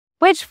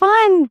Which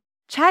one?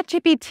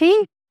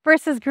 ChatGPT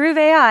versus Groove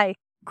AI?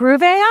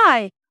 Groove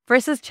AI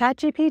versus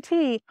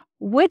ChatGPT?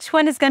 Which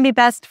one is going to be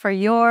best for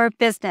your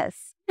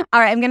business?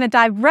 All right, I'm going to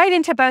dive right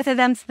into both of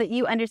them so that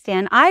you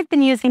understand. I've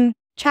been using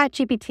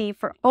ChatGPT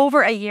for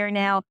over a year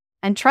now,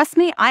 and trust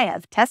me, I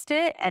have tested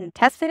it and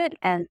tested it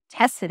and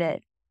tested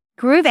it.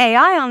 Groove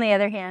AI, on the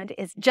other hand,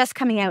 is just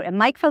coming out, and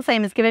Mike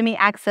Filsame has given me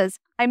access.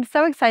 I'm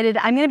so excited.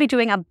 I'm going to be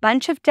doing a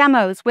bunch of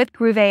demos with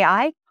Groove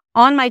AI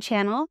on my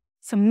channel,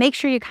 so make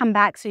sure you come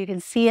back so you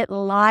can see it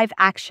live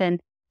action,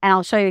 and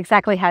I'll show you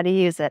exactly how to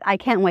use it. I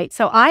can't wait.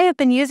 So I have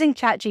been using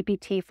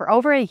ChatGPT for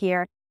over a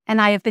year,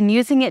 and I have been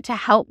using it to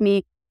help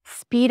me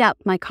speed up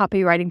my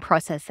copywriting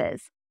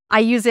processes. I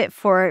use it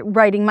for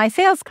writing my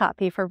sales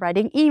copy, for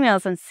writing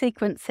emails and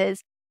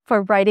sequences,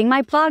 for writing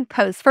my blog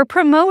posts, for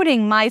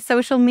promoting my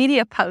social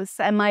media posts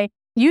and my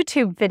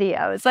YouTube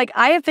videos. Like,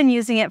 I have been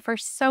using it for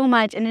so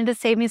much, and it has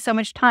saved me so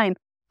much time.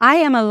 I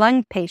am a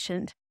lung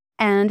patient,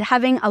 and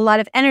having a lot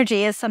of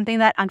energy is something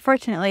that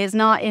unfortunately is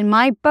not in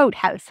my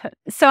boathouse.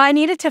 So I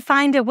needed to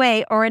find a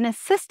way or an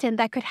assistant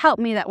that could help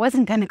me, that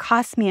wasn't going to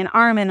cost me an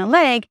arm and a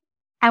leg,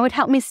 and would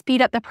help me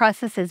speed up the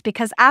processes.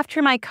 Because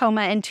after my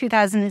coma in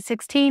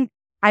 2016,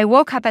 I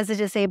woke up as a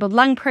disabled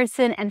lung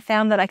person and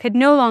found that I could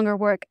no longer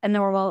work a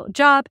normal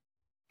job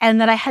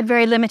and that I had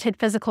very limited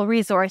physical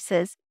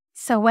resources.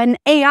 So when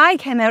AI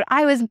came out,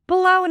 I was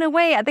blown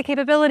away at the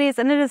capabilities,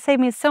 and it has saved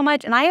me so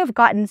much. And I have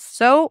gotten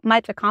so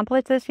much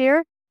accomplished this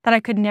year that I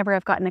could never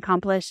have gotten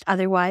accomplished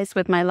otherwise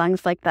with my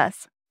lungs like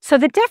this. So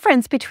the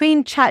difference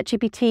between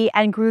ChatGPT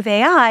and Groove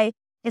AI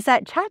is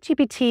that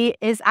ChatGPT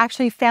is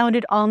actually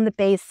founded on the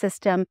base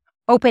system,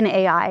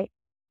 OpenAI.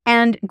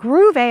 And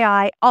Groove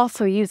AI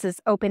also uses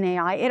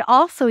OpenAI. It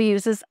also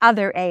uses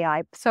other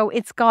AI. So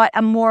it's got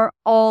a more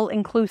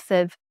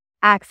all-inclusive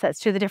access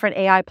to the different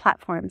AI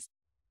platforms.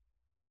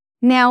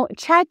 Now,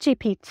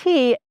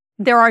 ChatGPT,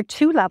 there are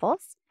two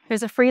levels.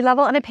 There's a free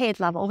level and a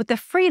paid level. With the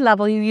free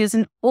level, you use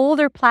an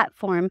older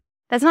platform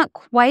that's not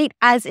quite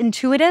as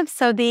intuitive.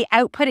 So the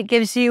output it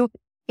gives you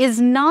is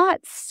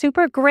not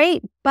super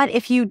great. But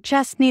if you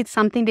just need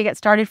something to get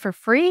started for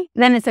free,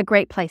 then it's a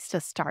great place to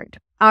start.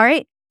 All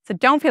right. So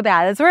don't feel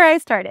bad. That's where I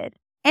started.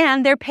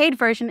 And their paid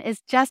version is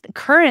just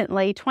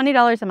currently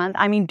 $20 a month.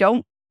 I mean,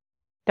 don't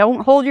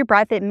hold your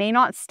breath. It may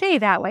not stay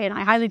that way, and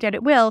I highly doubt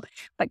it will.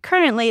 But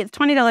currently, it's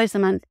 $20 a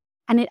month,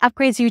 and it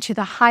upgrades you to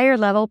the higher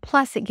level.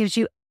 Plus, it gives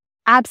you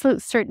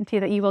absolute certainty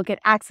that you will get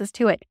access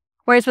to it.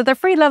 Whereas with the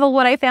free level,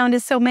 what I found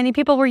is so many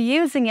people were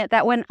using it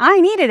that when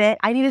I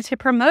needed to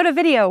promote a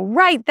video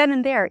right then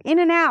and there in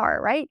an hour,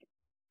 right?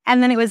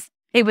 And then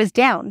it was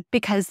down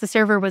because the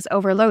server was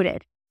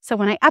overloaded. So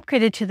when I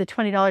upgraded to the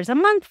 $20 a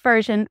month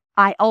version,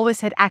 I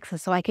always had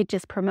access, so I could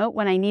just promote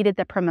when I needed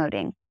the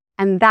promoting.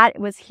 And that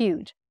was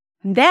huge.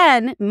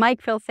 Then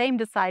Mike Filsame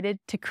decided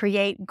to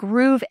create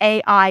Groove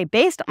AI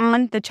based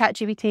on the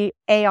ChatGPT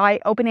AI,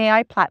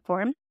 OpenAI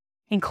platform,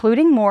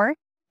 including more,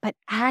 but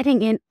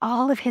adding in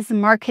all of his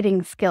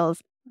marketing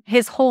skills,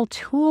 his whole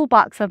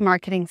toolbox of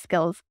marketing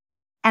skills.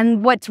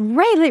 And what's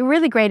really,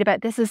 really great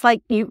about this is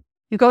like you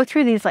go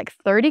through these like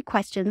 30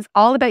 questions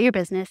all about your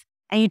business,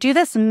 and you do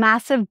this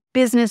massive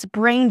business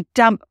brain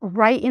dump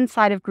right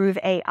inside of Groove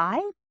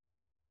AI.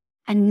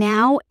 And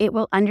now it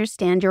will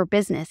understand your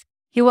business.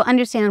 You will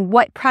understand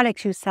what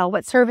products you sell,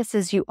 what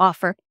services you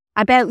offer,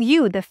 about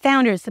you, the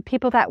founders, the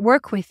people that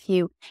work with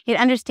you. It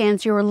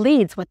understands your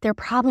leads, what their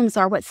problems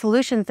are, what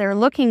solutions they're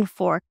looking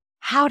for,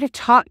 how to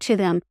talk to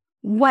them,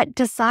 what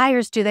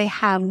desires do they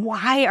have,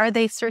 why are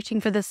they searching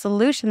for the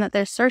solution that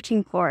they're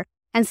searching for,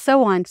 and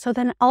so on. So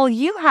then all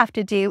you have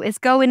to do is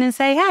go in and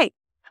say, hey,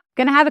 I'm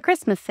going to have a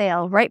Christmas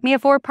sale. Write me a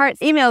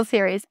 4-part email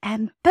series.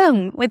 And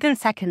boom, within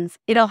seconds,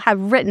 it'll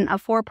have written a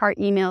 4-part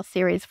email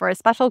series for a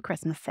special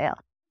Christmas sale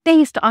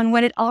based on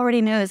what it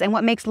already knows and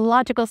what makes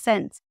logical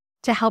sense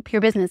to help your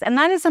business. And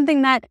that is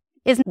something that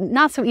is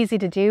not so easy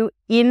to do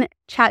in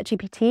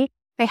ChatGPT.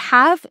 They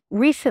have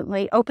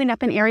recently opened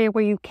up an area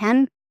where you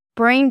can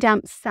brain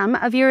dump some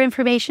of your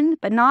information,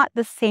 but not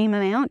the same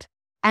amount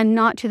and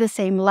not to the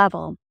same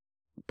level.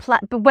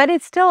 But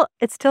it's still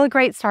a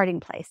great starting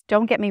place.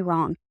 Don't get me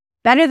wrong.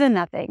 Better than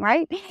nothing,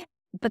 right?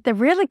 But the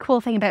really cool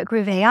thing about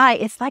Groove AI,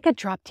 it's like a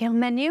drop-down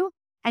menu.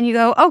 And you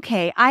go,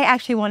 okay, I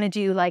actually want to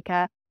do like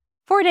a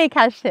 4-day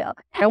cash sale.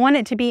 I want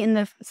it to be in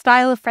the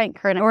style of Frank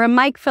Kern or a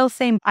Mike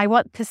Filsame. I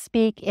want to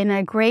speak in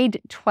a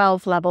grade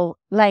 12 level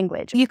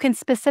language. You can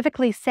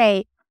specifically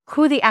say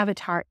who the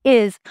avatar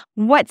is,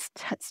 what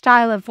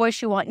style of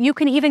voice you want. You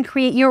can even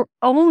create your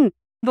own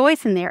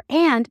voice in there,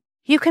 and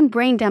you can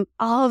brain dump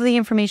all of the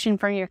information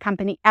from your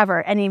company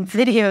ever, any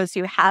videos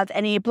you have,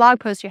 any blog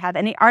posts you have,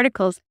 any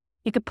articles.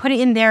 You could put it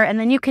in there, and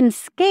then you can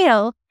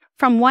scale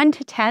from 1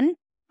 to 10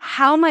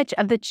 how much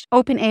of the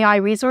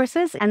OpenAI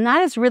resources. And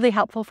that is really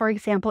helpful. For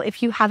example,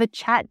 if you have a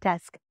chat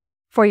desk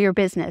for your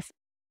business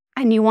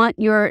and you want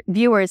your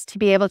viewers to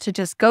be able to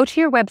just go to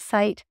your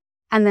website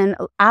and then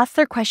ask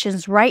their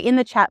questions right in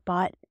the chat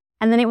bot,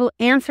 and then it will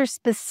answer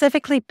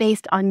specifically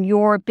based on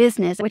your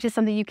business, which is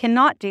something you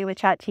cannot do with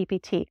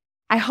ChatGPT.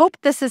 I hope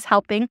this is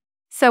helping.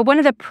 So one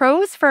of the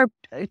pros for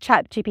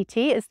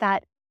ChatGPT is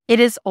that it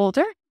is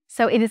older,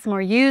 so it is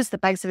more used. The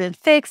bugs have been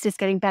fixed. It's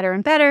getting better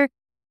and better.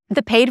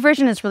 The paid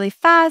version is really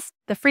fast.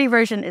 The free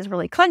version is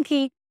really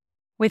clunky.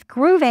 With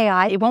Groove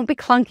AI, it won't be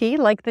clunky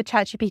like the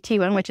ChatGPT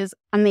one, which is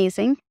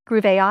amazing.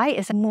 Groove AI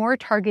is more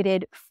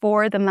targeted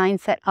for the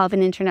mindset of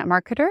an internet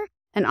marketer,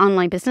 an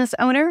online business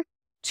owner,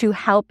 to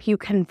help you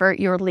convert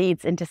your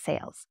leads into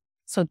sales.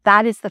 So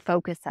that is the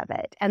focus of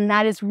it. And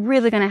that is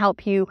really going to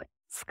help you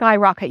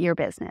skyrocket your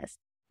business.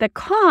 The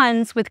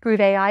cons with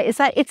Groove AI is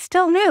that it's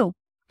still new,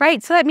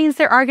 right? So that means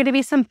there are going to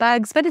be some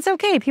bugs, but it's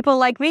okay. People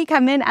like me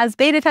come in as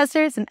beta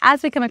testers, and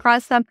as we come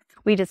across them,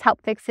 we just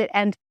help fix it.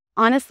 And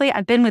honestly,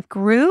 I've been with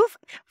Groove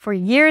for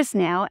years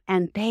now,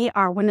 and they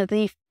are one of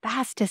the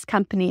fastest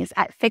companies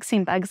at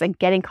fixing bugs and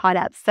getting caught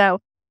up. So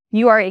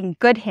you are in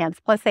good hands.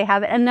 Plus, they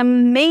have an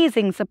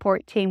amazing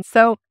support team.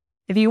 So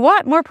if you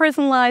want more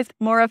personalized,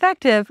 more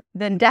effective,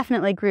 then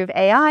definitely Groove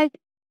AI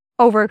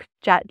over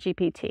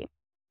ChatGPT.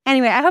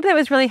 Anyway, I hope that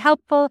was really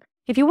helpful.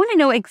 If you want to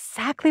know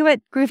exactly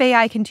what Groove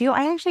AI can do,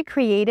 I actually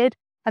created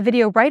a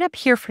video right up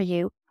here for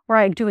you where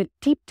I do a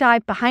deep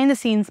dive behind the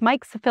scenes.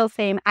 Mike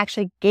Filsame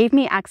actually gave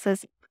me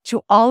access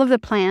to all of the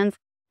plans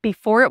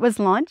before it was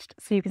launched,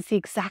 so you can see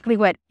exactly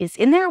what is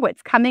in there,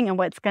 what's coming, and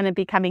what's going to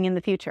be coming in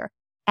the future.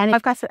 And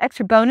I've got some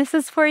extra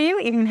bonuses for you.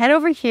 You can head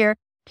over here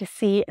to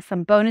see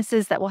some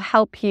bonuses that will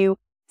help you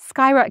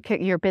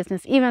skyrocket your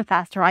business even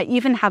faster. I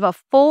even have a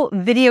full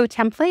video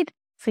template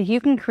so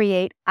you can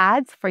create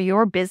ads for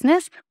your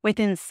business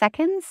within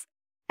seconds.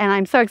 And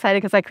I'm so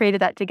excited because I created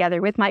that together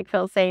with Mike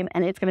Filsame,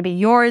 and it's going to be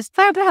yours.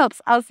 So I hope that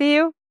helps. I'll see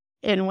you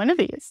in one of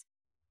these.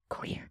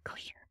 Go here, go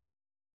here.